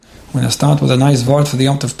We're going to start with a nice word for the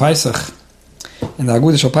Yom Tov Pesach. In the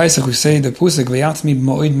Agudah Shal Pesach we say the Pusik V'yatzmi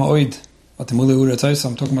b'mo'id mo'id. What the Muli Ura Tzoysa,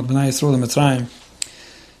 I'm talking about B'nai Yisroel and Mitzrayim.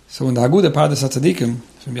 So in the Agudah Pardes HaTzadikim,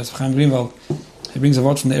 from Yosef Chaim Greenwald, he brings a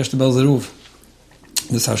word from the Erste Bel Zeruv,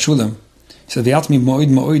 the Sarshulam. He said V'yatzmi b'mo'id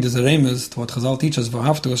mo'id is a remez to what Chazal teaches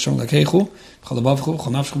V'haftu Hashem Lakechu B'chol Abavchu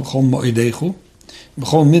B'chol Nafschu B'chol Mo'idechu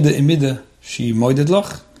B'chol Midde in Midde She Mo'ided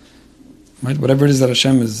Lach. Right? Whatever it is that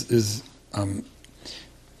Hashem is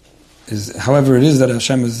however it is that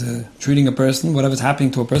Hashem is treating a person, whatever is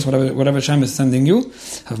happening to a person, whatever Hashem is sending you,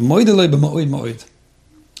 have mo'idoloi b'mo'id mo'id.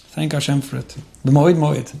 Thank Hashem for it. B'mo'id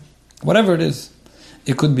mo'id. Whatever it is.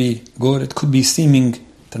 It could be good, it could be seeming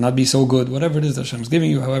to not be so good, whatever it is that Hashem is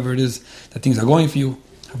giving you, however it is that things are going for you,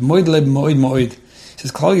 have mo'idoloi b'mo'id mo'id. He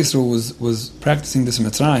says, Klal Yisroel was practicing this in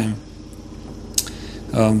Mitzrayim.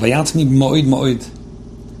 Vayatzmi b'mo'id mo'id.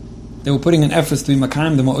 They were putting in efforts to be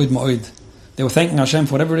makayim the mo'id mo'id. They were thanking Hashem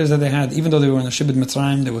for whatever it is that they had. Even though they were in a Shibud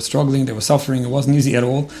Mitzrayim, they were struggling, they were suffering, it wasn't easy at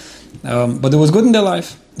all. But there was good in their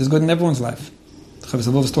life. There's good in everyone's life. Chavis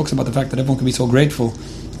Avos talks about the fact that everyone can be so grateful,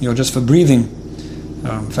 just for breathing,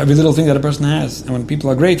 for every little thing that a person has. And when people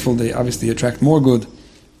are grateful, they obviously attract more good.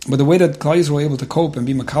 But the way that Klal Yisrael were able to cope and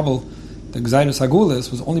be makabel, the Gzairos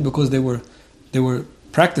Hagulas, was only because they were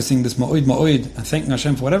practicing this Ma'oid Ma'oid and thanking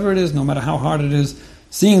Hashem for whatever it is, no matter how hard it is,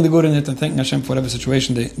 seeing the good in it and thanking Hashem for whatever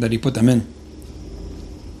situation that He put them in.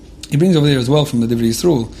 He brings over there as well from the Divrei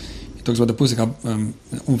Yisroel. He talks about the Pusik in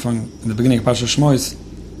the beginning of Parashat Shmois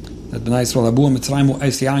that B'nai Yisrael Abu Mitzrayim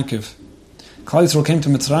Eis Yankiv. Klal Yisrael came to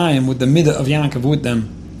Mitzrayim with the midah of Yankiv with them,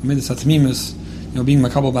 the midah Satmimus, being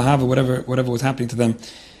makabel b'hava, whatever was happening to them,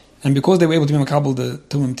 and because they were able to be makabel the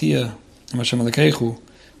Tumim Tia and Hashem Alekechu,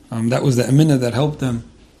 that was the eminah that helped them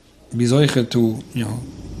be zoiche to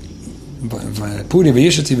Puri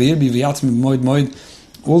v'yishati v'yirbi v'yatzmi b'moid moid.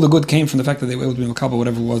 All the good came from the fact that they were able to be makabel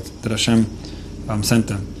whatever it was that Hashem sent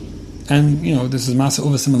them. And, this is Masa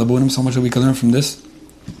Uva Simon Labunim, so much that we can learn from this.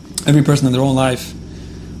 Every person in their own life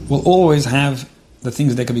will always have the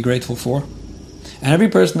things they could be grateful for. And every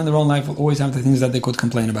person in their own life will always have the things that they could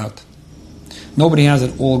complain about. Nobody has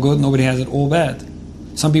it all good, nobody has it all bad.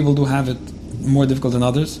 Some people do have it more difficult than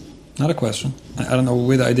others. Not a question. I don't know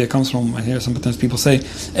where the idea comes from. I hear sometimes people say,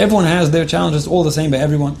 everyone has their challenges all the same by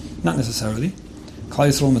everyone. Not necessarily. Klal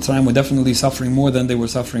Yisrael Mitzrayim were definitely suffering more than they were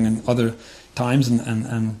suffering in other times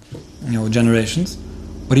and generations.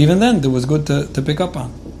 But even then, there was good to pick up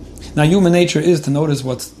on. Now, human nature is to notice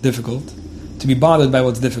what's difficult, to be bothered by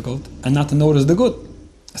what's difficult, and not to notice the good.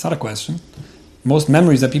 That's not a question. Most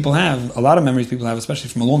memories that people have, a lot of memories people have, especially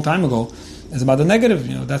from a long time ago, is about the negative.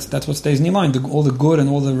 That's what stays in your mind. All the good and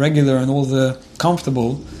all the regular and all the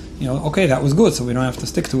comfortable. Okay, that was good, so we don't have to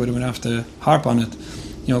stick to it. We don't have to harp on it.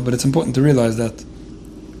 But it's important to realize that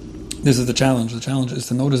this is the challenge. The challenge is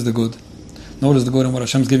to notice the good. Notice the good in what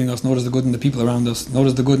Hashem's giving us. Notice the good in the people around us.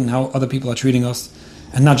 Notice the good in how other people are treating us.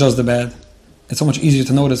 And not just the bad. It's so much easier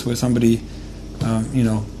to notice where somebody,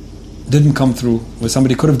 didn't come through, where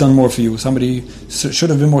somebody could have done more for you, somebody should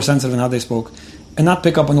have been more sensitive in how they spoke, and not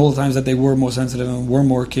pick up on all the times that they were more sensitive and were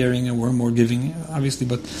more caring and were more giving, obviously.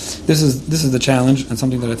 But this is the challenge and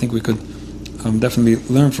something that I think we could definitely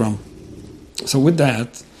learn from. So with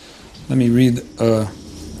that, let me read a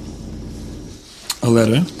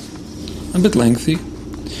letter, a bit lengthy.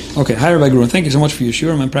 Okay, hi Rabbi Gruen, thank you so much for your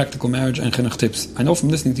shiurim and practical marriage and chinuch tips. I know from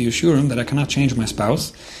listening to your shiurim that I cannot change my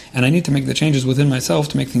spouse, and I need to make the changes within myself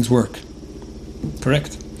to make things work.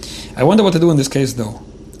 Correct? I wonder what to do in this case though.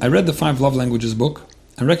 I read the 5 Love Languages book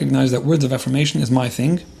and recognize that words of affirmation is my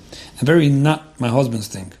thing, and very not my husband's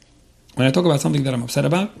thing. When I talk about something that I'm upset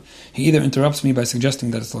about, he either interrupts me by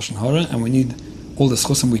suggesting that it's Lashon Hara and we need all the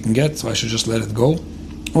schusim we can get, so I should just let it go.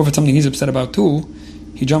 Or if it's something he's upset about too,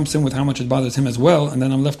 he jumps in with how much it bothers him as well, and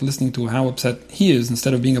then I'm left listening to how upset he is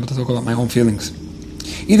instead of being able to talk about my own feelings.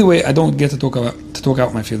 Either way, I don't get to talk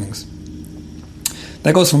out my feelings.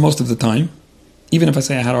 That goes for most of the time. Even if I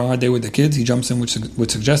say I had a hard day with the kids, he jumps in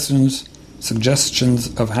with suggestions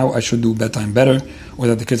of how I should do bedtime better, or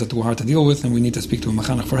that the kids are too hard to deal with and we need to speak to a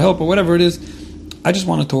mechanech for help, or whatever it is. I just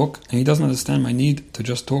want to talk, and he doesn't understand my need to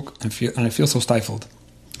just talk, and I feel so stifled.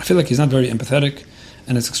 I feel like he's not very empathetic,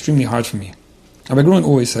 and it's extremely hard for me. Rabbi Gruen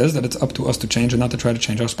always says that it's up to us to change and not to try to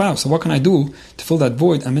change our spouse. So what can I do to fill that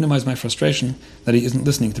void and minimize my frustration that he isn't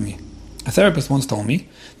listening to me? A therapist once told me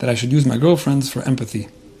that I should use my girlfriends for empathy.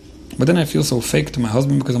 But then I feel so fake to my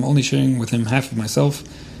husband because I'm only sharing with him half of myself,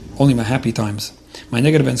 only my happy times. My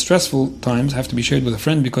negative and stressful times have to be shared with a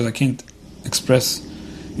friend because I can't express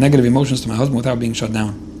negative emotions to my husband without being shut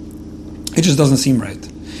down. It just doesn't seem right.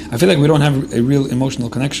 I feel like we don't have a real emotional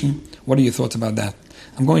connection. What are your thoughts about that?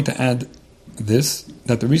 I'm going to add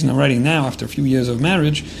that the reason I'm writing now after a few years of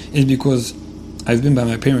marriage is because I've been by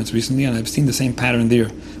my parents recently and I've seen the same pattern there.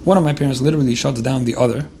 One of my parents literally shuts down the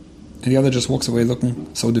other, and the other just walks away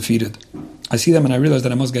looking so defeated. I see them and I realize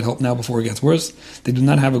that I must get help now before it gets worse. They do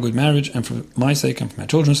not have a good marriage, and for my sake and for my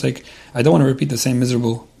children's sake, I don't want to repeat the same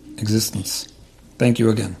miserable existence. Thank you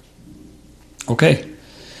again. Okay.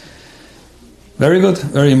 Very good,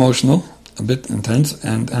 very emotional, a bit intense,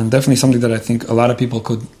 and definitely something that I think a lot of people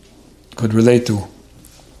could relate to.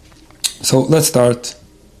 So let's start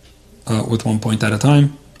with one point at a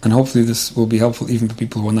time, and hopefully this will be helpful even for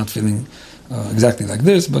people who are not feeling exactly like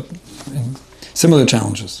this, but similar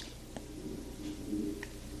challenges.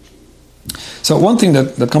 So one thing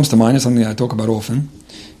that comes to mind is something I talk about often,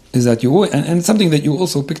 is that and it's something that you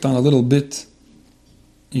also picked on a little bit,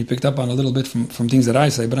 you picked up on a little bit from things that I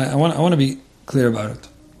say, but I want to be clear about it.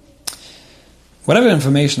 Whatever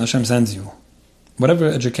information Hashem sends you, whatever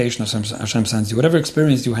education Hashem sends you, whatever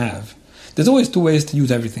experience you have, there's always two ways to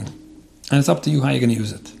use everything. And it's up to you how you're going to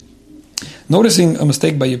use it. Noticing a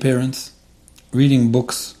mistake by your parents, reading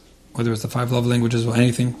books, whether it's the 5 love languages or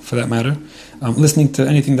anything for that matter, listening to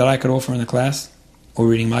anything that I could offer in a class, or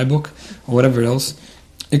reading my book, or whatever else,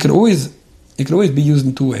 it could always be used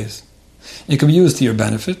in two ways. It could be used to your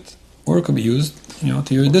benefit, or it could be used,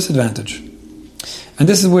 to your disadvantage. And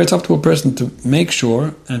this is where it's up to a person to make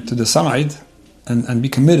sure and to decide and be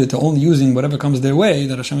committed to only using whatever comes their way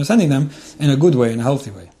that Hashem is sending them in a good way, in a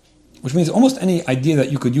healthy way. Which means almost any idea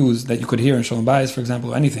that you could use, that you could hear in Shalom Bayis, for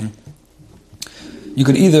example, or anything, you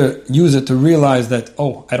could either use it to realize that,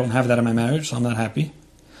 I don't have that in my marriage, so I'm not happy.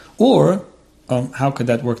 Or, how could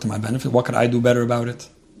that work to my benefit? What could I do better about it?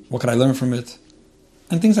 What could I learn from it?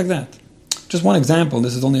 And things like that. Just one example.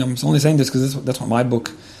 I'm only saying this because that's what my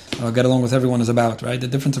book, Get Along With Everyone, is about, right? The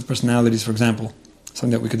difference of personalities, for example.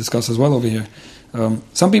 Something that we could discuss as well over here.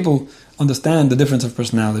 Some people understand the difference of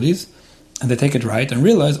personalities, and they take it right and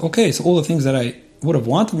realize, so all the things that I would have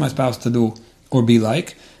wanted my spouse to do or be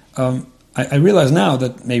like, I realize now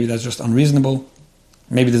that maybe that's just unreasonable.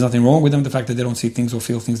 Maybe there's nothing wrong with them, the fact that they don't see things or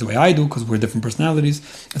feel things the way I do, because we're different personalities.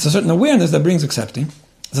 It's a certain awareness that brings accepting.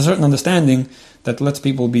 It's a certain understanding that lets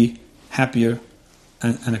people be happier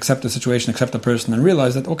and accept the situation, accept the person, and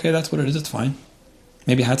realize that, that's what it is, it's fine.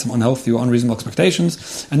 Maybe I had some unhealthy or unreasonable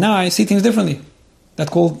expectations, and now I see things differently.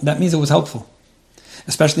 That means it was helpful.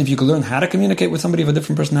 Especially if you could learn how to communicate with somebody of a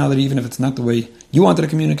different personality, even if it's not the way you wanted to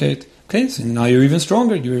communicate. So now you're even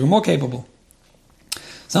stronger, you're even more capable.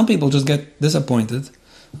 Some people just get disappointed,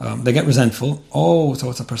 they get resentful. So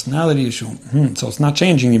it's a personality issue. So it's not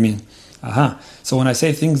changing, you mean? So when I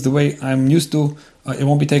say things the way I'm used to, it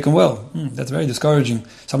won't be taken well. That's very discouraging.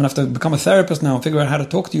 So I'm going to have to become a therapist now and figure out how to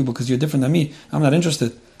talk to you because you're different than me. I'm not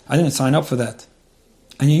interested. I didn't sign up for that.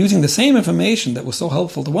 And you're using the same information that was so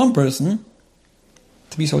helpful to one person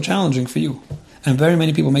to be so challenging for you. And very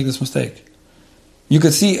many people make this mistake. You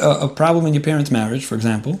could see a problem in your parents' marriage, for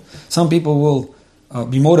example. Some people will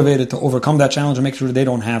be motivated to overcome that challenge and make sure that they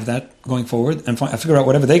don't have that going forward and figure out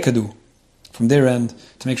whatever they could do from their end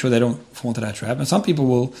to make sure they don't fall into that trap. And some people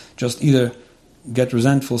will just either get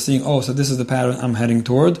resentful seeing, so this is the pattern I'm heading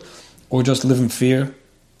toward, or just live in fear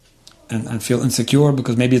and feel insecure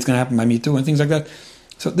because maybe it's going to happen by me too, and things like that.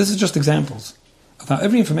 So this is just examples of how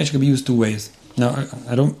every information can be used two ways. Now,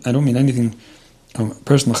 I don't mean anything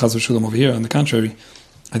personal, chas v'shulam, over here. On the contrary,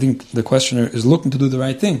 I think the questioner is looking to do the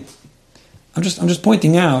right thing. I'm just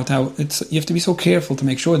pointing out how you have to be so careful to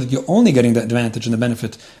make sure that you're only getting the advantage and the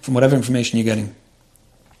benefit from whatever information you're getting.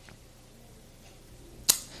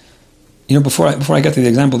 Before I get to the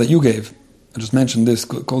example that you gave, I just mentioned this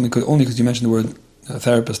only because you mentioned the word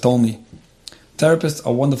therapist. Told me, therapists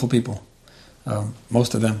are wonderful people.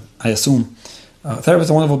 Most of them, I assume. Therapists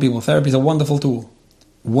are wonderful people. Therapy is a wonderful tool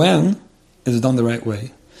when it's done the right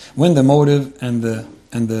way. When the motive and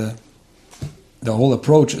the whole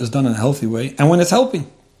approach is done in a healthy way, and when it's helping.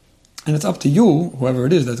 And it's up to you, whoever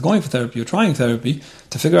it is that's going for therapy or trying therapy,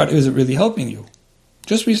 to figure out, is it really helping you?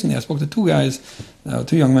 Just recently I spoke to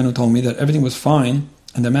two young men who told me that everything was fine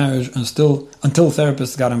in their marriage until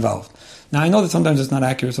therapists got involved. Now I know that sometimes it's not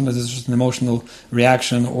accurate, sometimes it's just an emotional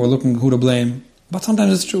reaction or looking who to blame, but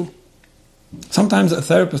sometimes it's true. Sometimes a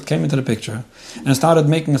therapist came into the picture and started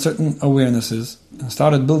making certain awarenesses and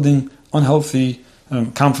started building unhealthy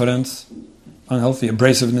confidence, unhealthy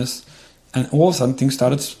abrasiveness, and all of a sudden things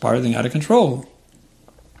started spiraling out of control.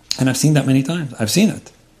 And I've seen that many times. I've seen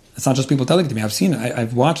it. It's not just people telling it to me. I've seen it.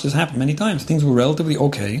 I've watched this happen many times. Things were relatively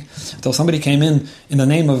okay until somebody came in the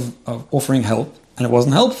name of offering help, and it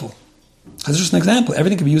wasn't helpful. That's just an example.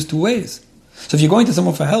 Everything can be used two ways. So if you're going to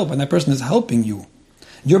someone for help and that person is helping you,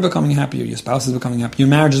 you're becoming happier, your spouse is becoming happier, your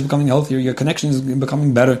marriage is becoming healthier, your connection is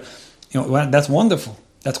becoming better. That's wonderful.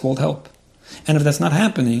 That's called help. And if that's not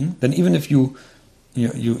happening, then even if you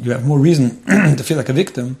have more reason to feel like a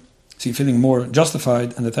victim, so you're feeling more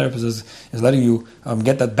justified, and the therapist is letting you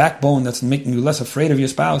get that backbone that's making you less afraid of your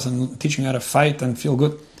spouse and teaching you how to fight and feel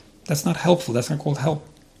good, that's not helpful. That's not called help.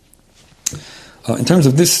 In terms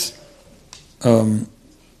of this, and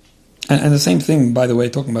the same thing, by the way,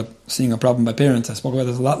 talking about seeing a problem by parents, I spoke about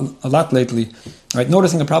this a lot lately. Right?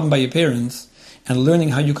 Noticing a problem by your parents and learning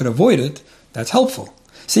how you could avoid it, that's helpful.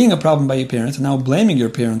 Seeing a problem by your parents and now blaming your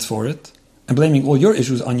parents for it and blaming all your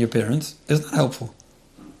issues on your parents is not helpful.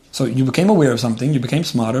 So you became aware of something, you became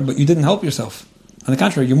smarter, but you didn't help yourself. On the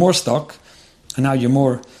contrary, you're more stuck, and now you're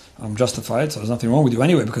more justified, so there's nothing wrong with you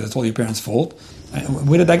anyway because it's all your parents' fault.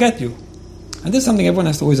 Where did that get you? And this is something everyone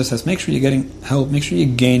has to always assess. Make sure you're getting help, make sure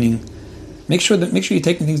you're gaining, make sure you're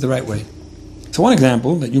taking things the right way. So one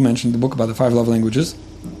example that you mentioned, the book about the 5 love languages,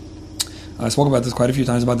 I spoke about this quite a few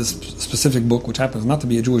times, about this specific book, which happens not to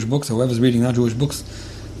be a Jewish book, so whoever's reading not Jewish books,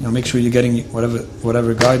 make sure you're getting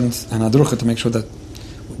whatever guidance and adrucha to make sure that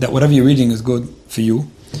whatever you're reading is good for you.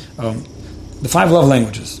 The 5 love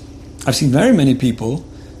languages. I've seen very many people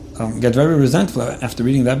get very resentful after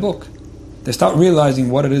reading that book. They start realizing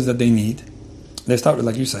what it is that they need. They start,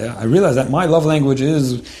 like you say, I realize that my love language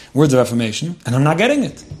is words of affirmation, and I'm not getting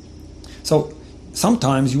it. So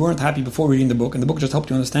sometimes you weren't happy before reading the book, and the book just helped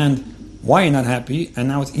you understand why you're not happy, and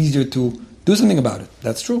now it's easier to do something about it.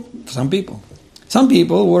 That's true for some people. Some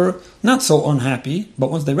people were not so unhappy, but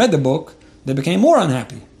once they read the book, they became more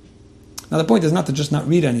unhappy. Now the point is not to just not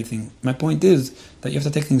read anything. My point is that you have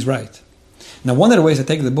to take things right. Now one of the ways to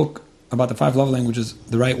take the book about the 5 love languages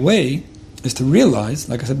the right way is to realize,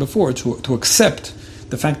 like I said before, to accept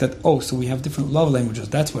the fact that, so we have different love languages.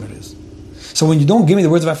 That's what it is. So when you don't give me the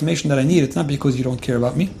words of affirmation that I need, it's not because you don't care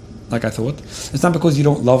about me, like I thought. It's not because you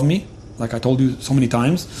don't love me, like I told you so many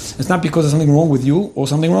times. It's not because there's something wrong with you or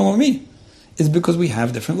something wrong with me. It's because we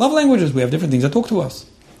have different love languages. We have different things that talk to us.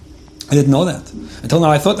 I didn't know that. Until now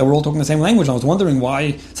I thought that we're all talking the same language. I was wondering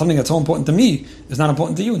why something that's so important to me is not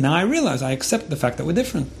important to you. Now I realize, I accept the fact that we're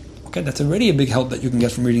different. Okay, that's already a big help that you can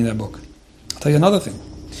get from reading that book. I'll tell you another thing.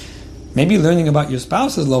 Maybe learning about your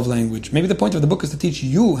spouse's love language. Maybe the point of the book is to teach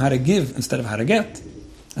you how to give instead of how to get.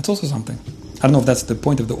 That's also something. I don't know if that's the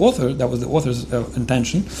point of the author. That was the author's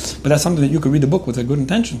intention. But that's something that you could read the book with a good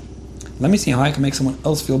intention. Let me see how I can make someone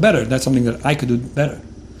else feel better. That's something that I could do better.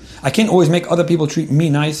 I can't always make other people treat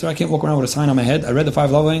me nicer. I can't walk around with a sign on my head. I read the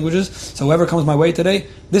 5 love languages, so whoever comes my way today,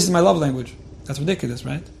 this is my love language. That's ridiculous,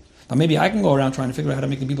 right? But maybe I can go around trying to figure out how to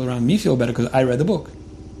make the people around me feel better because I read the book.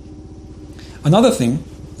 Another thing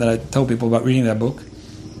that I tell people about reading that book,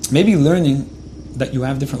 maybe learning that you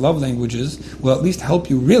have different love languages will at least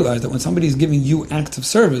help you realize that when somebody is giving you acts of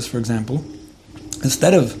service, for example,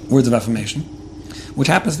 instead of words of affirmation, which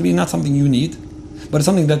happens to be not something you need, but it's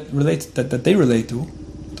something that relates that they relate to,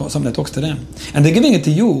 something that talks to them, and they're giving it to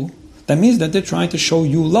you, that means that they're trying to show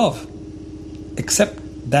you love. Accept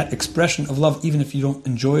that expression of love, even if you don't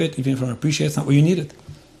enjoy it, even if you don't appreciate it, it's not what you needed.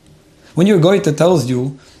 When your goita tells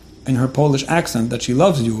you in her Polish accent that she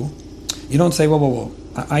loves you, you don't say, whoa,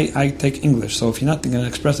 I take English, so if you're not going to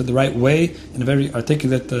express it the right way, in a very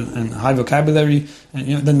articulate and high vocabulary,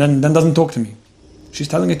 and then doesn't talk to me. She's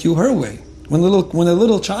telling it to you her way. When a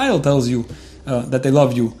little child tells you that they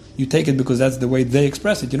love you, you take it because that's the way they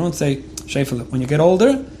express it. You don't say, Shefel, when you get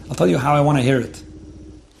older, I'll tell you how I want to hear it.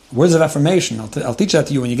 Words of affirmation, I'll teach that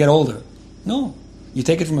to you when you get older. No, you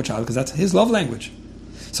take it from a child because that's his love language.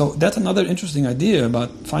 So that's another interesting idea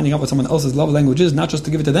about finding out what someone else's love language is, not just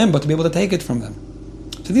to give it to them, but to be able to take it from them.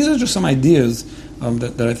 So these are just some ideas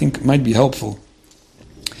that I think might be helpful.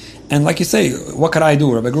 And like you say, what could I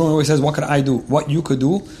do? Rabbi Gruen always says, what could I do? What you could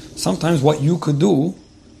do. Sometimes what you could do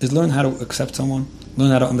is learn how to accept someone,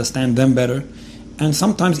 learn how to understand them better, and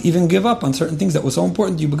sometimes even give up on certain things that were so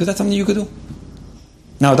important to you because that's something you could do.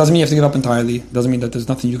 Now, it doesn't mean you have to give up entirely. It doesn't mean that there's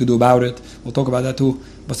nothing you could do about it. We'll talk about that too.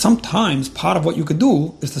 But sometimes part of what you could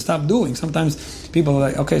do is to stop doing. Sometimes people are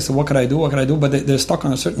like, okay, so what could I do? What could I do? But they're stuck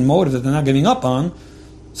on a certain motive that they're not giving up on.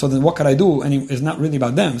 So then what could I do? And it's not really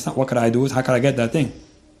about them. It's not what could I do. It's how could I get that thing?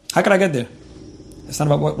 How could I get there? It's not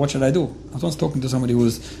about what should I do. I was once talking to somebody who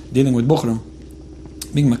was dealing with Bukhram,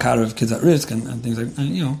 being makar of kids at risk and things like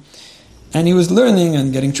that, and he was learning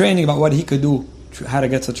and getting training about what he could do, how to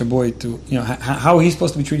get such a boy to, how he's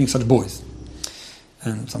supposed to be treating such boys.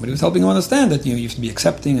 And somebody was helping him understand that, you have to be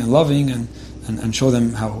accepting and loving and show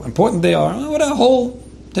them how important they are. What a whole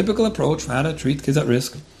typical approach for how to treat kids at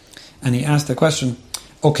risk. And he asked the question,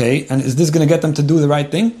 okay, and is this going to get them to do the right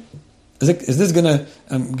thing? Is this going to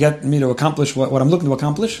get me to accomplish what I'm looking to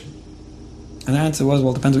accomplish? And the answer was,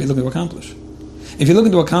 well, it depends what you're looking to accomplish. If you're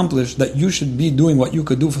looking to accomplish that you should be doing what you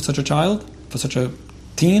could do for such a child, for such a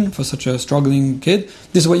teen, for such a struggling kid,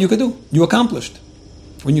 this is what you could do. You accomplished.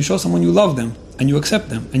 When you show someone you love them, and you accept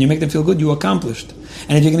them, and you make them feel good, you accomplished.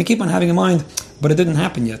 And if you're going to keep on having in mind, but it didn't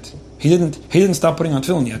happen yet, he didn't stop putting on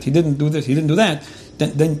tefillin yet, he didn't do this, he didn't do that,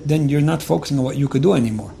 then you're not focusing on what you could do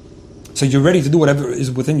anymore. So you're ready to do whatever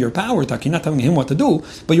is within your power, Tak. You're not telling him what to do,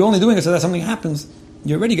 but you're only doing it so that something happens.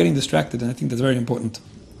 You're already getting distracted, and I think that's very important.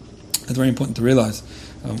 It's very important to realize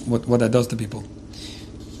what that does to people.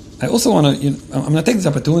 I also want to, I'm going to take this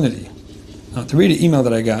opportunity to read an email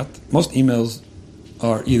that I got. Most emails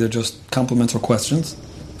are either just compliments or questions.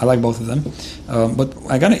 I like both of them. But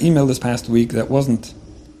I got an email this past week that wasn't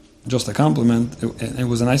just a compliment. It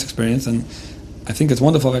was a nice experience, and I think it's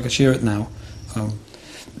wonderful if I could share it now.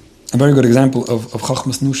 A very good example of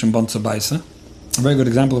Chachmas Nushim Ban Tzabaisa. A very good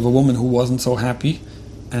example of a woman who wasn't so happy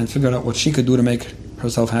and figured out what she could do to make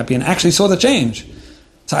herself happy and actually saw the change.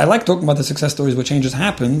 So I like talking about the success stories where changes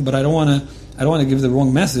happen, but I don't want to give the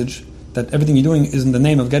wrong message that everything you're doing is in the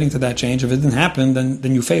name of getting to that change. If it didn't happen,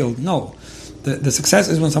 then you failed. No. The success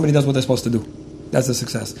is when somebody does what they're supposed to do. That's the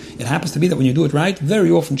success. It happens to be that when you do it right,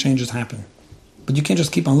 very often changes happen. But you can't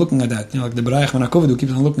just keep on looking at that. Like the B'rayach Manakovid who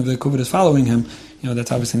keeps on looking if the Kovid is following him,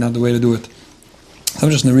 that's obviously not the way to do it. So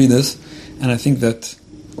I'm just going to read this, and I think that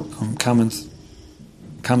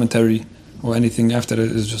commentary, or anything after it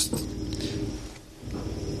is just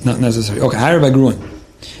not necessary. Okay, Hi Rabbi Gruen.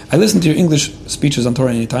 I listen to your English speeches on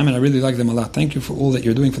Torah anytime, and I really like them a lot. Thank you for all that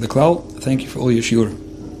you're doing for the Klal. Thank you for all your shiur.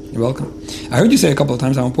 You're welcome. I heard you say a couple of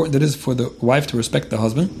times how important it is for the wife to respect the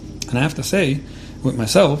husband, and I have to say, with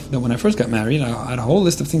myself, that when I first got married, I had a whole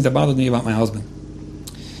list of things that bothered me about my husband.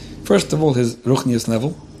 First of all, his ruchnius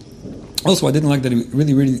level. Also, I didn't like that he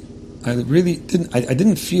I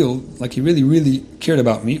didn't feel like he really cared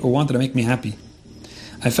about me or wanted to make me happy.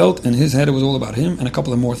 I felt in his head it was all about him and a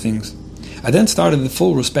couple of more things. I then started the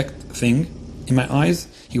full respect thing. In my eyes,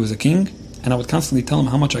 he was a king, and I would constantly tell him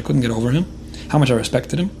how much I couldn't get over him, how much I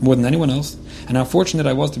respected him, more than anyone else, and how fortunate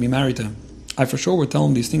I was to be married to him. I for sure would tell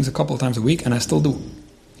him these things a couple of times a week, and I still do.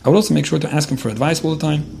 I would also make sure to ask him for advice all the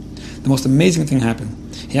time. The most amazing thing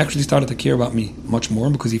happened. He actually started to care about me much more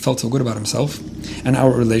because he felt so good about himself and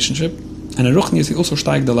our relationship. And in Ruchnius, he also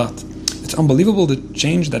steigt a lot. It's unbelievable the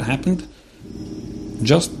change that happened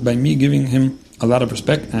just by me giving him a lot of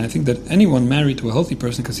respect. And I think that anyone married to a healthy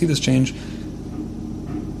person can see this change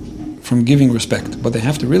from giving respect. But they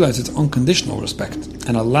have to realize it's unconditional respect.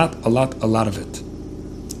 And a lot of it.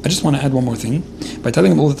 I just want to add one more thing. By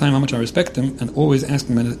telling him all the time how much I respect him and always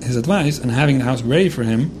asking him his advice and having the house ready for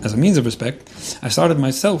him as a means of respect, I started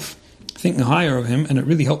myself thinking higher of him, and it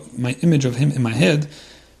really helped my image of him in my head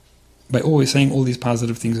by always saying all these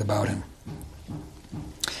positive things about him.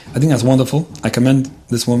 I think that's wonderful. I commend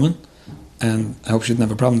this woman, and I hope she didn't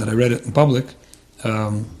have a problem that I read it in public.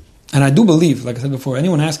 And I do believe, like I said before,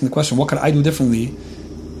 anyone asking the question, what could I do differently,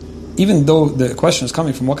 even though the question is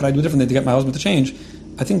coming from what could I do differently to get my husband to change,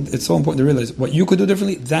 I think it's so important to realize what you could do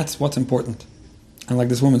differently, that's what's important. And like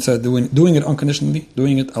this woman said, doing it unconditionally,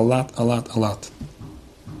 doing it a lot.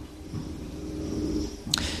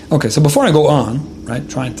 Okay, so before I go on, right,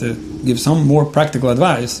 trying to give some more practical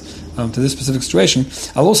advice to this specific situation,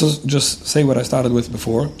 I'll also just say what I started with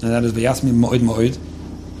before, and that is V'yasmi Mo'id Mo'id.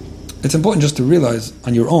 It's important just to realize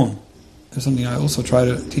on your own. It's something I also try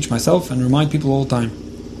to teach myself and remind people all the time.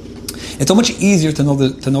 It's so much easier to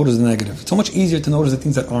notice the negative. It's so much easier to notice the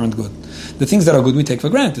things that aren't good. The things that are good we take for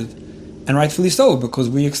granted, and rightfully so, because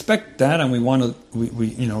we expect that, and we want to.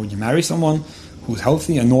 You marry someone who's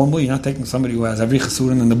healthy and normal. You're not taking somebody who has every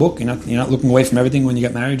chasurin in the book. You're not looking away from everything when you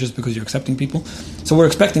get married just because you're accepting people. So we're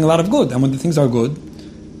expecting a lot of good, and when the things are good,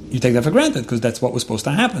 you take that for granted because that's what was supposed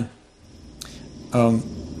to happen.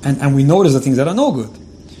 And we notice the things that are no good.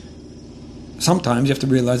 Sometimes you have to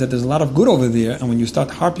realize that there's a lot of good over there, and when you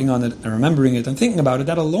start harping on it and remembering it and thinking about it,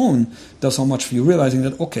 that alone does so much for you, realizing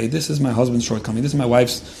that, okay, this is my husband's shortcoming, this is my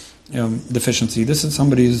wife's deficiency, this is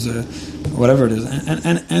somebody's whatever it is,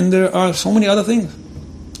 and there are so many other things.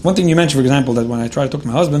 One thing you mentioned, for example, that when I try to talk to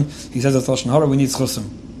my husband, he says that Lashon Hara, we need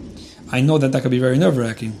schusim. I know that could be very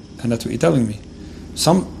nerve-wracking, and that's what you're telling me.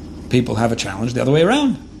 Some people have a challenge the other way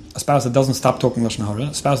around. A spouse that doesn't stop talking Lashon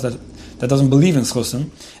Hara, a spouse that doesn't believe in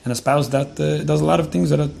schusim, and a spouse that does a lot of things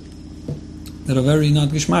that are very not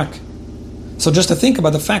gishmak. So just to think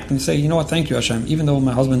about the fact and say, you know what, thank you Hashem, even though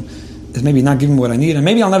my husband is maybe not giving me what I need, and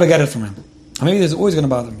maybe I'll never get it from him, and maybe this is always going to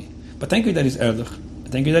bother me, but thank you that he's ehrlich,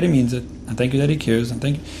 and thank you that he means it, and thank you that he cares, and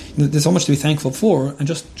there's so much to be thankful for, and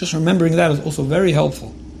just remembering that is also very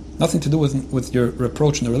helpful. Nothing to do with your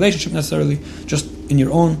approach in the relationship necessarily, just in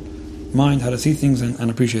your own mind, how to see things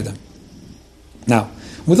and appreciate them. Now,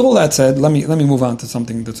 with all that said, let me move on to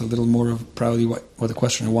something that's a little more of probably what the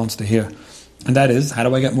questioner wants to hear. And that is, how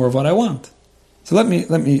do I get more of what I want? So let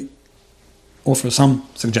me offer some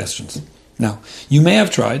suggestions. Now, you may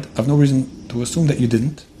have tried, I have no reason to assume that you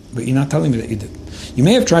didn't, but you're not telling me that you did. You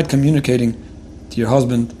may have tried communicating to your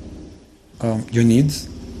husband your needs,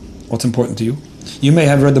 what's important to you. You may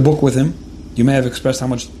have read the book with him. You may have expressed how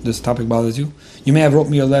much this topic bothers you. You may have wrote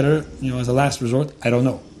me a letter, as a last resort. I don't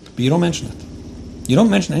know. But you don't mention it. You don't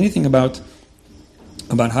mention anything about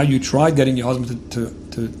how you tried getting your husband to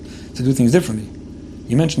do things differently.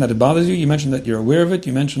 You mentioned that it bothers you. You mentioned that you're aware of it.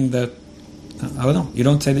 You mentioned that, I don't know. You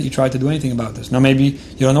don't say that you tried to do anything about this. Now maybe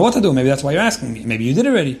you don't know what to do. Maybe that's why you're asking me. Maybe you did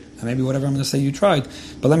already. And maybe whatever I'm going to say you tried.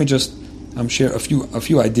 But let me just share a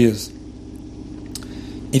few ideas.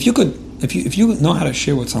 If you know how to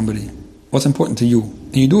share with somebody what's important to you,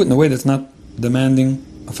 and you do it in a way that's not demanding,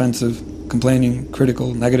 offensive, complaining,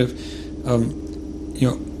 critical, negative,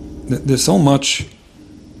 there's so much.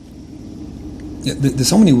 There's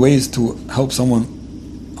so many ways to help someone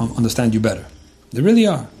understand you better. There really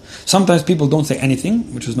are. Sometimes people don't say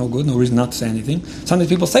anything, which is no good, no reason not to say anything. Sometimes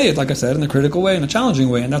people say it, like I said, in a critical way, in a challenging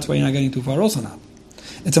way, and that's why you're not getting too far also now.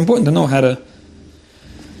 It's important to know how to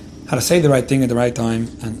say the right thing at the right time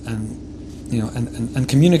and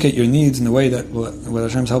communicate your needs in a way that, with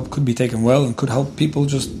Hashem's help, could be taken well and could help people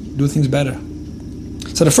just do things better.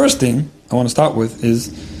 So the first thing I want to start with is,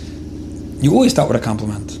 you always start with a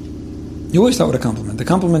compliment. You always start with a compliment. The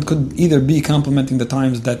compliment could either be complimenting the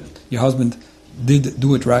times that your husband did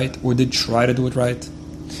do it right, or did try to do it right,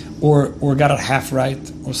 or got it half right,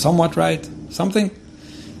 or somewhat right, something.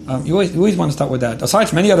 You always want to start with that. Aside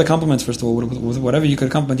from any other compliments, first of all, with whatever you could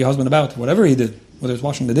compliment your husband about, whatever he did, whether it's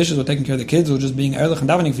washing the dishes or taking care of the kids or just being ehrlich and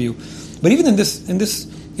davening for you. But even in this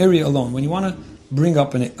area alone, when you want to bring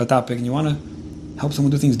up a topic and you want to help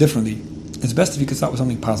someone do things differently, it's best if you could start with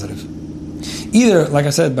something positive. Either, like I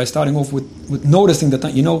said, by starting off with noticing that,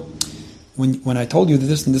 when I told you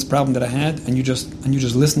this and this problem that I had, and you just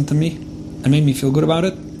listened to me and made me feel good about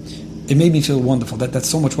it, it made me feel wonderful. That's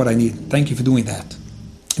so much what I need. Thank you for doing that.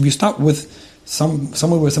 If you start with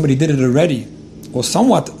somewhere where somebody did it already, or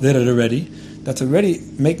somewhat did it already, that's already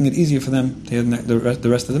making it easier for them to hear the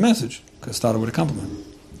rest of the message, because it started with a compliment.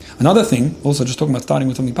 Another thing, also just talking about starting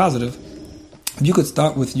with something positive, if you could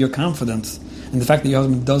start with your confidence in the fact that your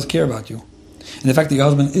husband does care about you, and the fact that your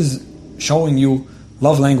husband is showing you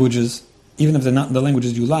love languages, even if they're not the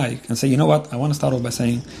languages you like, and say, you know what, I want to start off by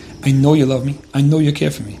saying, I know you love me, I know you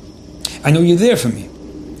care for me, I know you're there for me,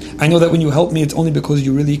 I know that when you help me, it's only because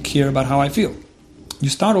you really care about how I feel. You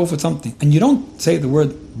start off with something, and you don't say the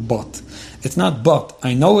word but. It's not but.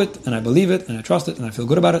 I know it, and I believe it, and I trust it, and I feel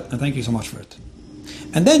good about it, and thank you so much for it.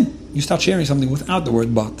 And then you start sharing something without the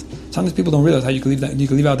word but. Sometimes people don't realize how you can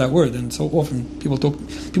leave out that word, and so often people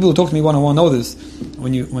who talk to me one-on-one know this.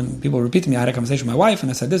 When people repeat to me, I had a conversation with my wife, and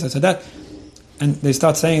I said this, I said that, and they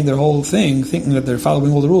start saying their whole thing, thinking that they're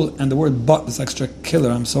following all the rules, and the word but, this extra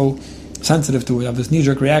killer, I'm so sensitive to it, I have this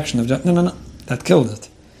knee-jerk reaction of just, no, that killed it.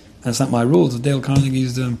 And it's not my rules, it's Dale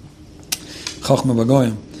Carnegie's Chochmah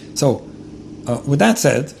Bagoyim. So, with that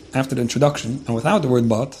said, after the introduction, and without the word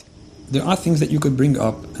but, there are things that you could bring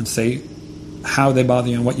up and say how they bother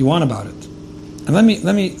you and what you want about it. And let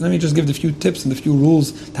me just give the few tips and the few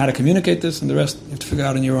rules to how to communicate this, and the rest you have to figure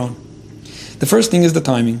out on your own. The first thing is the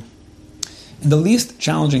timing. In the least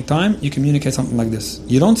challenging time, you communicate something like this.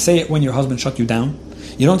 You don't say it when your husband shut you down.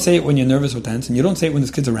 You don't say it when you're nervous or tense, and you don't say it when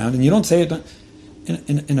there's kids around, and you don't say it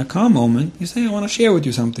in a calm moment. You say, I want to share with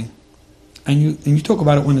you something. And you talk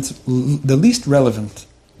about it when it's the least relevant.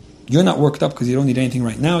 You're not worked up because you don't need anything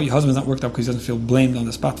right now. Your husband's not worked up because he doesn't feel blamed on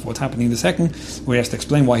the spot for what's happening in the second, where he has to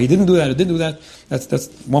explain why he didn't do that or did do that. That's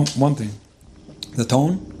one thing. The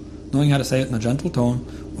tone, knowing how to say it in a gentle tone,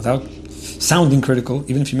 without sounding critical,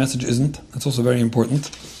 even if your message isn't. That's also very important.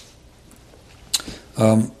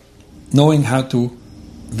 Knowing how to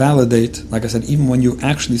validate, like I said, even when you're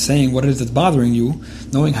actually saying what it is that's bothering you,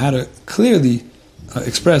 knowing how to clearly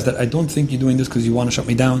express that I don't think you're doing this because you want to shut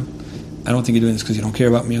me down. I don't think you're doing this because you don't care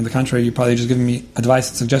about me. On the contrary, you're probably just giving me advice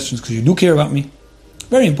and suggestions because you do care about me.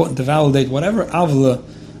 Very important to validate whatever avla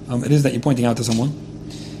it is that you're pointing out to someone.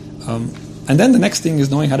 And then the next thing is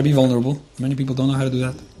knowing how to be vulnerable. Many people don't know how to do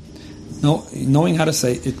that. Knowing how to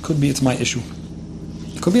say, it could be it's my issue.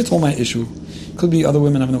 It could be it's all my issue. It could be other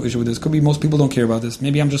women have no issue with this. It could be most people don't care about this.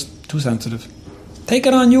 Maybe I'm just too sensitive. Take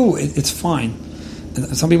it on you. It's fine.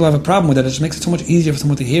 And some people have a problem with it. It just makes it so much easier for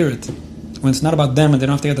someone to hear it. When it's not about them and they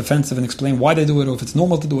don't have to get defensive and explain why they do it, or if it's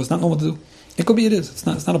normal to do or it's not normal to do. It could be it is. It's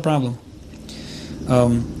not a problem.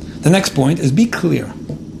 The next point is be clear.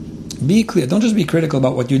 Be clear. Don't just be critical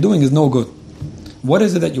about what you're doing is no good. What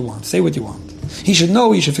is it that you want? Say what you want. He should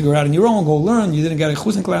know, you should figure it out on your own, go learn, you didn't get a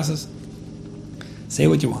chusin classes. Say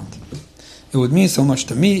what you want. It would mean so much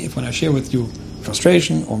to me if when I share with you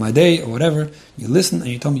frustration or my day or whatever, you listen and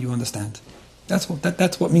you tell me you understand. That's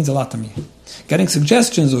what means a lot to me. Getting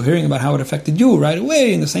suggestions or hearing about how it affected you right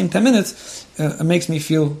away in the same 10 minutes makes me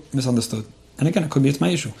feel misunderstood. And again, it could be it's my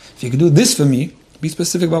issue. If you could do this for me, be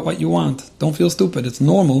specific about what you want. Don't feel stupid. It's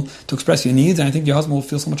normal to express your needs, and I think your husband will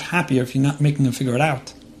feel so much happier if you're not making him figure it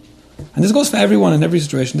out. And this goes for everyone in every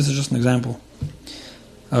situation. This is just an example.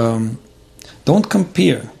 Don't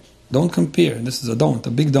compare. Don't compare. This is a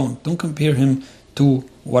big don't. Don't compare him to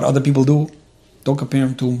what other people do. Don't compare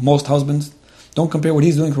him to most husbands. Don't compare what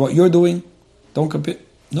he's doing for what you're doing. Don't compare.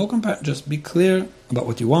 No compare. Just be clear about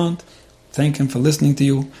what you want. Thank him for listening to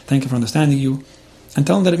you. Thank him for understanding you. And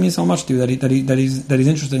tell him that it means so much to you, that he's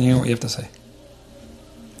interested in hearing what you have to say.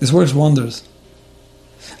 This works wonders.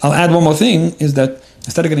 I'll add one more thing, is that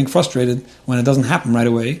instead of getting frustrated when it doesn't happen right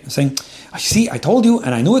away, saying, see, I told you,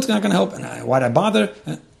 and I knew it's not going to help, and why'd I bother?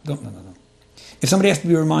 No. If somebody has to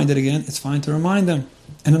be reminded again, it's fine to remind them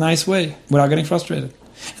in a nice way, without getting frustrated.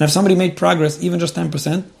 And if somebody made progress, even just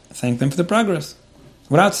 10%, thank them for the progress.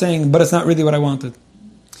 Without saying, but it's not really what I wanted.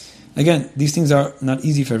 Again, these things are not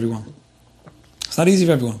easy for everyone. It's not easy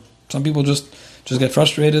for everyone. Some people just get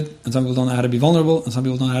frustrated, and some people don't know how to be vulnerable, and some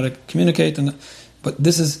people don't know how to communicate. But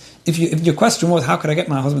this is, if your question was, how could I get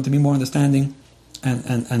my husband to be more understanding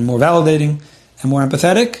and more validating and more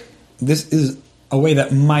empathetic, this is a way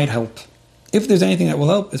that might help. If there's anything that will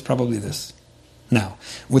help, it's probably this. Now,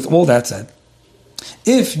 with all that said,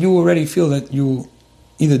 if you already feel that you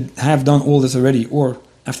either have done all this already, or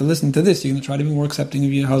after listening to this, you're going to try to be more accepting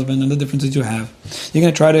of your husband and the differences you have. You're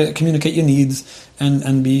going to try to communicate your needs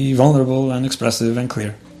and be vulnerable and expressive and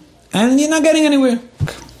clear. And you're not getting anywhere.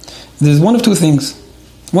 There's one of two things.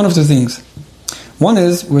 One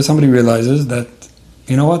is where somebody realizes that,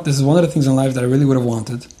 you know what, this is one of the things in life that I really would have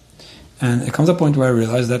wanted. And it comes a point where I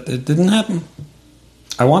realized that it didn't happen.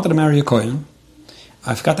 I wanted to marry a Kohen.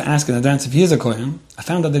 I forgot to ask in advance if he is a Kohen. I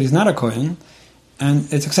found out that he's not a Kohen.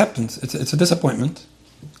 And it's acceptance. It's a disappointment.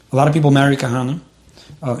 A lot of people marry Kahana.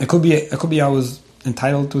 It could be I was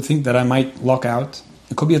entitled to think that I might luck out.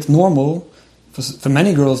 It could be it's normal for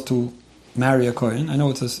many girls to marry a Kohen. I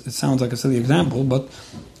know it sounds like a silly example, but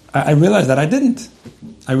I realized that I didn't.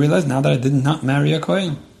 I realized now that I did not marry a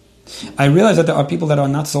Kohen. I realized that there are people that are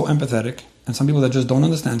not so empathetic, and some people that just don't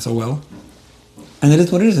understand so well. And it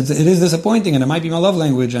is what it is. It is disappointing, and it might be my love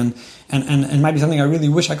language, and it might be something I really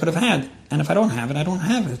wish I could have had. And if I don't have it, I don't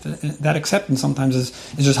have it. That acceptance sometimes is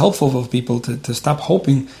just helpful for people to stop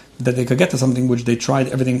hoping that they could get to something which they tried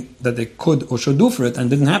everything that they could or should do for it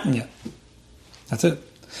and didn't happen yet. That's it.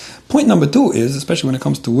 Point number 2 is, especially when it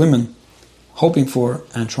comes to women hoping for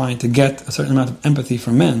and trying to get a certain amount of empathy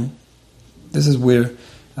from men, this is where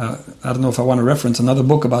I don't know if I want to reference another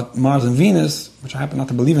book about Mars and Venus, which I happen not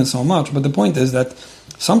to believe in so much, but the point is that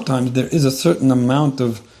sometimes there is a certain amount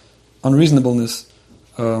of unreasonableness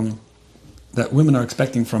that women are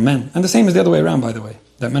expecting from men. And the same is the other way around, by the way,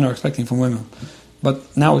 that men are expecting from women.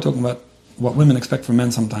 But now we're talking about what women expect from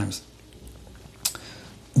men sometimes.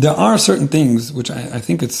 There are certain things which I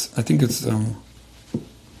think it's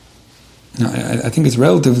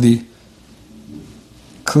relatively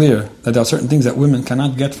clear that there are certain things that women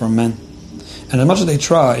cannot get from men, and as much as they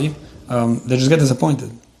try, they just get disappointed.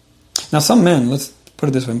 Now, some men, let's put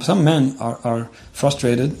it this way, some men are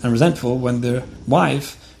frustrated and resentful when their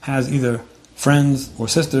wife has either friends or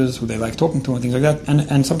sisters who they like talking to and things like that,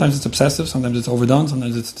 and sometimes it's obsessive, sometimes it's overdone,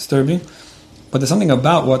 sometimes it's disturbing, but there's something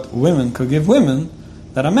about what women could give women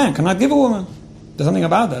that a man cannot give a woman. There's something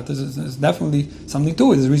about that. There's definitely something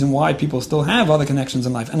to it. There's a reason why people still have other connections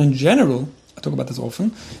in life, and in general, I talk about this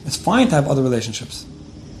often, it's fine to have other relationships.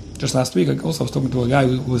 Just last week, I also was talking to a guy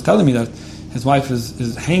who was telling me that his wife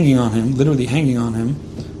is hanging on him, literally hanging on him,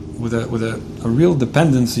 with a real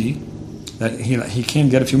dependency that he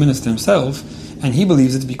can't get a few minutes to himself, and he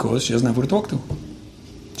believes it's because she doesn't have who to talk to.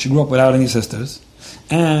 She grew up without any sisters,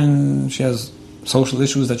 and she has social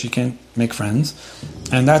issues that she can't make friends,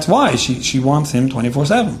 and that's why she wants him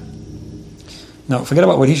 24/7. Now, forget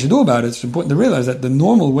about what he should do about it. It's important to realize that the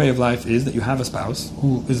normal way of life is that you have a spouse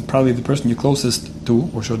who is probably the person you're closest to,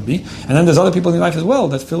 or should be, and then there's other people in your life as well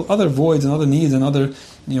that fill other voids and other needs and other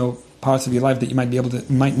parts of your life that you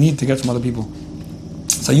might need to get from other people.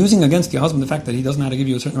 So using against your husband the fact that he doesn't know how to give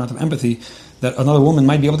you a certain amount of empathy that another woman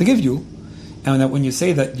might be able to give you, and that when you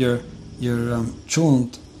say that your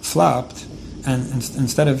chulent flopped, and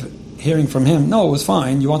instead of hearing from him, no, it was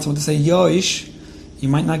fine. You want someone to say yoish, you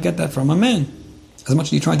might not get that from a man, as much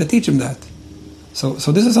as you try to teach him that. So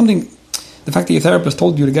this is something, the fact that your therapist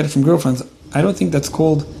told you to get it from girlfriends, I don't think that's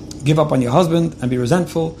called give up on your husband and be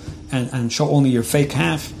resentful and show only your fake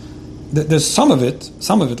half. There's some of it,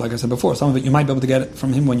 like I said before, some of it you might be able to get it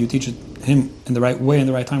from him when you teach him in the right way, in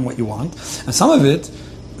the right time, what you want. And some of it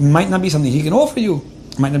might not be something he can offer you.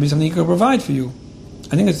 It might not be something he can provide for you.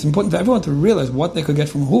 I think it's important for everyone to realize what they could get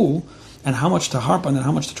from who and how much to harp on and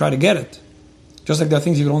how much to try to get it. Just like there are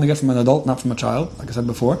things you could only get from an adult, not from a child, like I said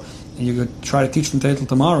before. And you could try to teach from today till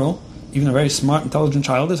tomorrow. Even a very smart, intelligent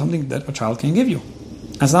child is something that a child can give you.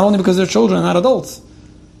 And it's not only because they're children and not adults.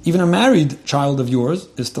 Even a married child of yours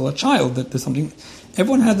is still a child. That there's something.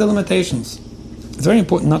 Everyone has their limitations. It's very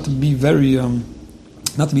important not to be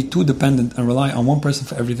not to be too dependent and rely on one person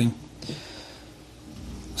for everything.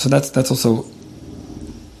 So that's also.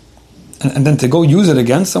 And then to go use it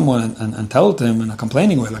against someone and tell it to him in a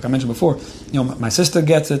complaining way, like I mentioned before, my sister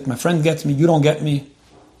gets it, my friend gets me, you don't get me.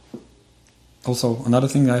 Also, another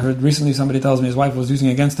thing I heard recently, somebody tells me his wife was using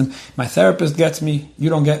it against him, my therapist gets me,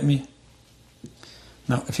 you don't get me.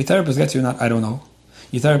 Now, if your therapist gets you or not, I don't know.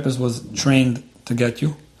 Your therapist was trained to get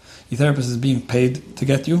you. Your therapist is being paid to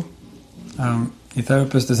get you. Your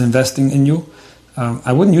therapist is investing in you.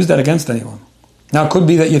 I wouldn't use that against anyone. Now, it could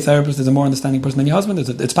be that your therapist is a more understanding person than your husband is.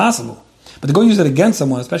 It's possible. But to go use it against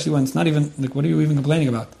someone, especially when it's not even, like, what are you even complaining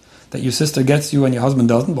about? That your sister gets you and your husband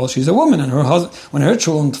doesn't? Well, she's a woman, and her husband, when her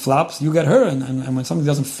children flops, you get her, and when something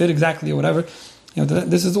doesn't fit exactly or whatever,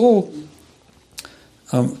 this is all,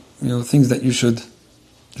 things that you should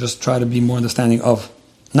just try to be more understanding of.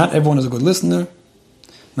 Not everyone is a good listener.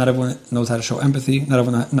 Not everyone knows how to show empathy. Not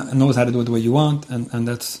everyone knows how to do it the way you want, and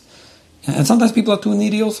sometimes people are too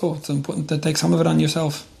needy also. It's important to take some of it on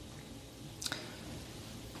yourself.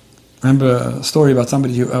 I remember a story about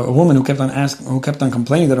a woman who kept on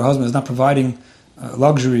complaining that her husband is not providing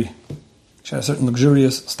luxury. She had a certain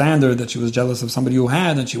luxurious standard that she was jealous of somebody who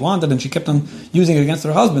had, and she wanted, and she kept on using it against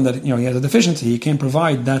her husband that he has a deficiency. He can't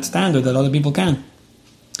provide that standard that other people can.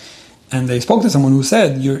 And they spoke to someone who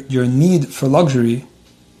said, your need for luxury,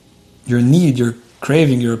 your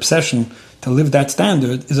craving, your obsession to live that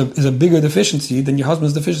standard is a bigger deficiency than your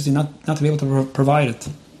husband's deficiency not to be able to provide it.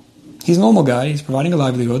 He's a normal guy. He's providing a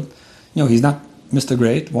livelihood. He's not Mr.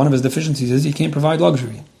 Great. One of his deficiencies is he can't provide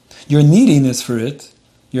luxury. Your neediness for it,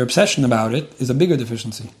 your obsession about it, is a bigger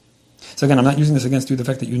deficiency. So again, I'm not using this against you, the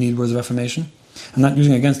fact that you need words of affirmation. I'm not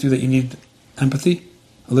using against you that you need empathy,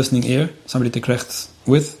 a listening ear, somebody to krechts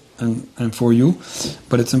with and for you.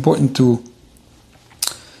 But it's important to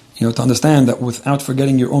understand that without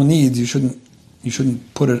forgetting your own needs, you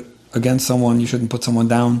shouldn't put it against someone. You shouldn't put someone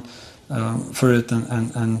down for it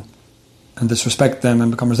and disrespect them and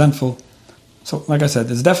become resentful. So, like I said,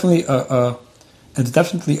 it's definitely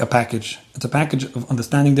a package. It's a package of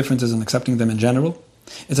understanding differences and accepting them in general.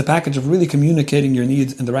 It's a package of really communicating your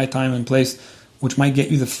needs in the right time and place, which might get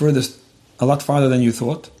you a lot farther than you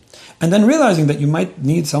thought. And then realizing that you might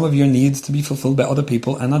need some of your needs to be fulfilled by other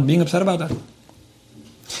people and not being upset about that.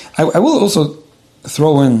 I will also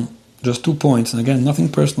throw in just 2 points, and again, nothing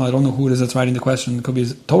personal. I don't know who it is that's writing the question. It could be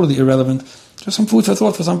totally irrelevant. Just some food for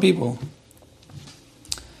thought for some people.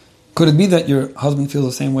 Could it be that your husband feels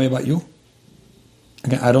the same way about you?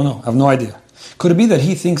 Again, I don't know. I have no idea. Could it be that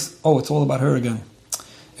he thinks, it's all about her again?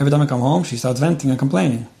 Every time I come home, she starts venting and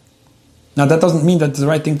complaining. Now, that doesn't mean that it's the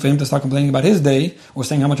right thing for him to start complaining about his day or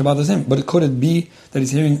saying how much bothers him. But could it be that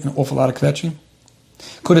he's hearing an awful lot of kvetching?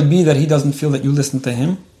 Could it be that he doesn't feel that you listen to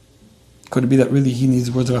him? Could it be that really he needs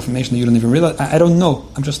words of affirmation that you don't even realize? I don't know.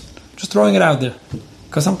 I'm just throwing it out there.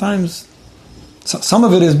 Because sometimes some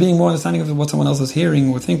of it is being more understanding of what someone else is hearing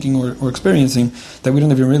or thinking or experiencing that we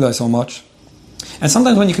don't even realize so much. And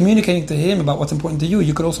sometimes when you're communicating to him about what's important to you,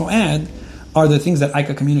 you could also add, are there things that I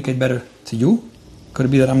could communicate better to you? Could it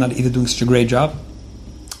be that I'm not either doing such a great job?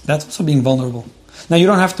 That's also being vulnerable. Now, you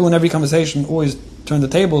don't have to, in every conversation, always turn the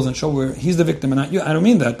tables and show where he's the victim and not you. I don't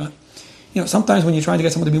mean that, but sometimes when you're trying to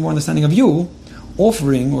get someone to be more understanding of you,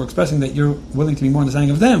 offering or expressing that you're willing to be more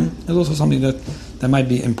understanding of them is also something that might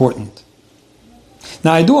be important.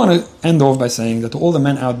 Now, I do want to end off by saying that to all the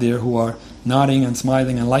men out there who are nodding and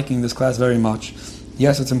smiling and liking this class very much,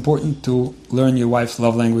 yes, it's important to learn your wife's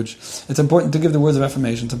love language. It's important to give the words of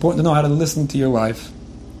affirmation. It's important to know how to listen to your wife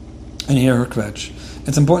and hear her kvetch.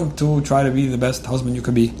 It's important to try to be the best husband you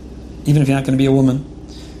could be, even if you're not going to be a woman.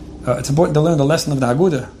 It's important to learn the lesson of the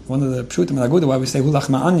Haggadah. One of the pshutim of the Haggadah, why we say Hulach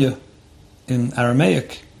Ma'anya in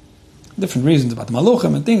Aramaic. Different reasons about the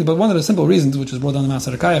Maluchim and things, but one of the simple reasons, which is brought down the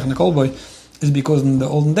Maser Kayach and the Kolboy, is because in the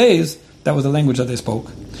olden days, that was the language that they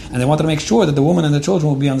spoke. And they wanted to make sure that the woman and the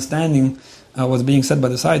children would be understanding what's being said by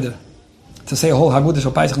the Seder. To say a whole Hagudish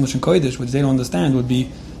or Paisach Moshe Kodesh, which they don't understand, would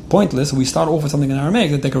be pointless. So we start off with something in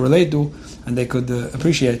Aramaic that they could relate to and they could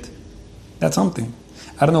appreciate. That's something.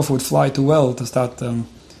 I don't know if it would fly too well to start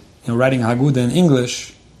writing a Hagudah in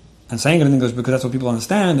English and saying it in English because that's what people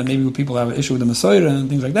understand, and maybe people have an issue with the Masorah and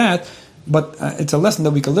things like that. But it's a lesson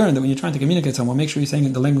that we can learn, that when you're trying to communicate to someone, make sure you're saying it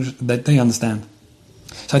in the language that they understand.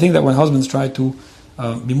 So I think that when husbands try to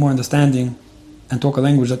be more understanding and talk a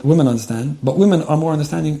language that women understand, but women are more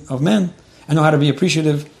understanding of men and know how to be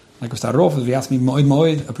appreciative, like we started off with, if you ask me,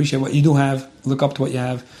 moed, appreciate what you do have, look up to what you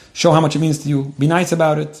have, show how much it means to you, be nice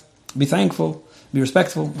about it, be thankful, be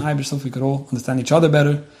respectful. I believe we could all understand each other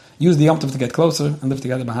better, use the Yom Tov to get closer, and live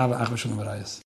together.